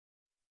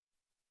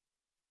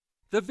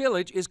The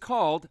village is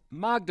called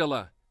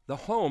Magdala, the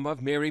home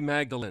of Mary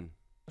Magdalene.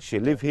 She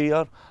lived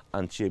here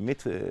and she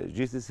met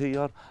Jesus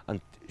here and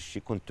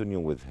she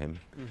continued with him.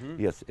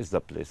 Yes, it's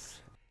the place.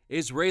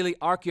 Israeli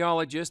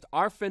archaeologist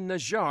Arfin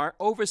Najjar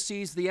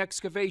oversees the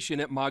excavation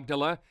at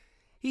Magdala.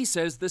 He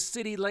says the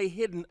city lay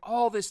hidden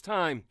all this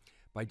time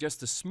by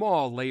just a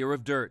small layer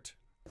of dirt.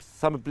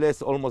 Some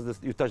place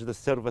almost you touch the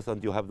surface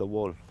and you have the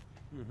wall,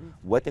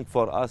 waiting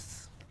for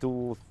us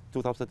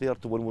 2,000 years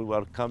to when we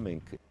were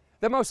coming.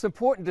 The most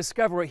important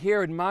discovery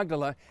here in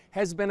Magdala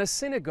has been a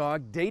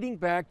synagogue dating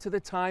back to the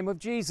time of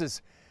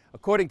Jesus.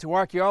 According to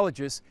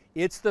archaeologists,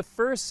 it's the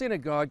first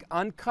synagogue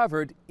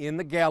uncovered in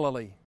the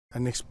Galilee.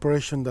 An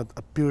expression that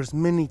appears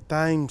many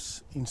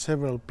times in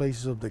several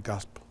places of the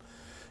Gospel.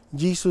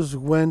 Jesus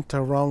went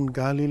around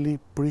Galilee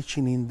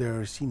preaching in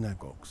their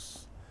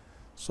synagogues.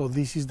 So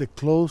this is the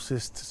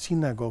closest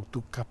synagogue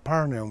to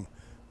Capernaum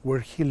where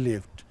he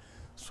lived.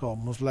 So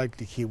most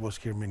likely he was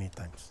here many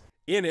times.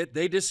 In it,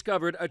 they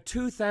discovered a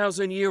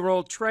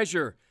 2,000-year-old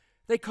treasure.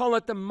 They call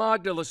it the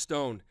Magdala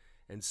Stone,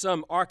 and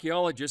some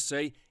archaeologists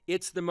say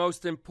it's the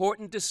most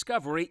important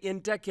discovery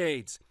in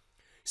decades.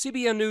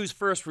 CBN News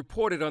first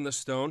reported on the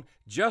stone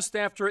just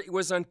after it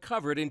was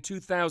uncovered in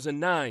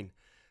 2009.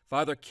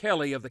 Father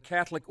Kelly of the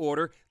Catholic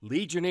Order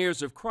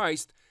Legionnaires of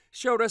Christ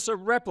showed us a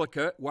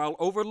replica while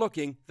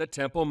overlooking the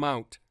Temple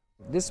Mount.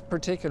 This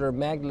particular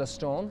Magdala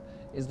stone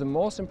is the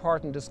most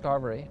important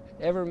discovery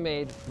ever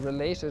made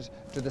related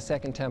to the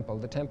Second Temple,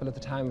 the temple at the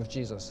time of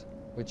Jesus,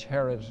 which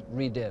Herod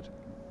redid.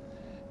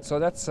 So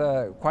that's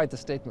quite the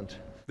statement.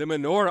 The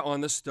menorah on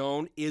the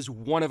stone is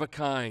one of a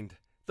kind,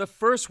 the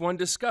first one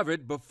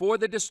discovered before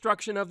the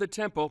destruction of the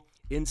temple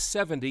in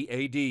 70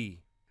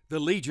 A.D. The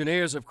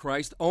Legionnaires of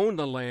Christ own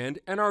the land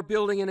and are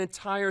building an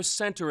entire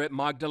center at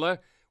Magdala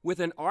with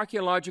an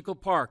archaeological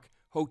park,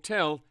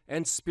 hotel,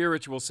 and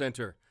spiritual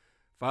center.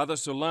 Father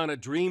Solana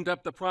dreamed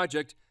up the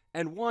project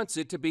and wants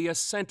it to be a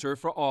center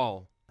for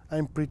all.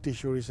 I'm pretty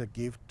sure it's a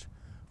gift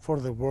for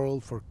the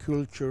world, for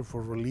culture,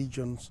 for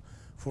religions,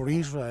 for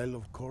Israel,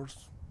 of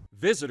course.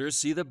 Visitors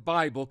see the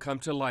Bible come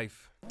to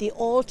life. The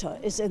altar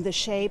is in the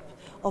shape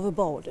of a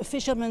boat, a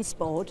fisherman's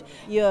boat.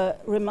 You're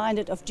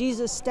reminded of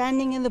Jesus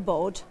standing in the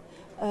boat,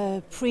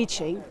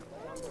 preaching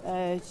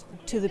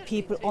to the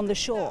people on the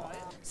shore.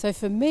 So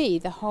for me,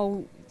 the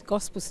whole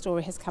gospel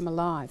story has come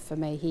alive for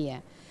me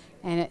here,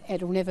 and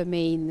it'll never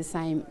mean the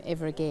same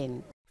ever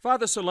again.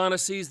 Father Solana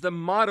sees the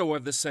motto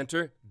of the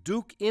center,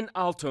 Duc in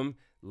Altum,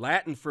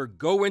 Latin for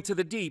go into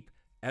the deep,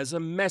 as a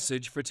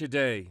message for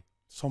today.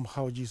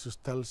 Somehow Jesus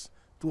tells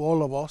to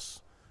all of us,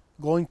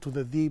 go into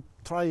the deep,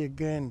 try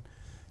again.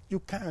 You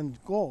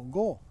can't,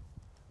 go.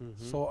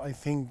 So I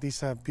think this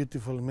is a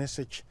beautiful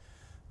message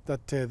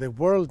that the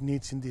world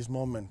needs in this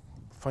moment.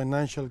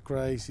 Financial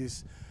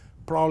crisis,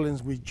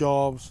 problems with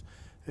jobs,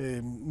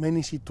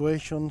 many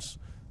situations,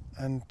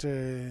 and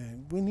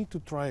we need to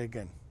try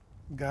again.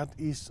 God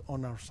is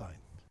on our side.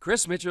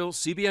 Chris Mitchell,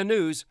 CBN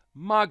News,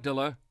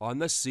 Magdala on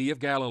the Sea of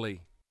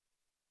Galilee.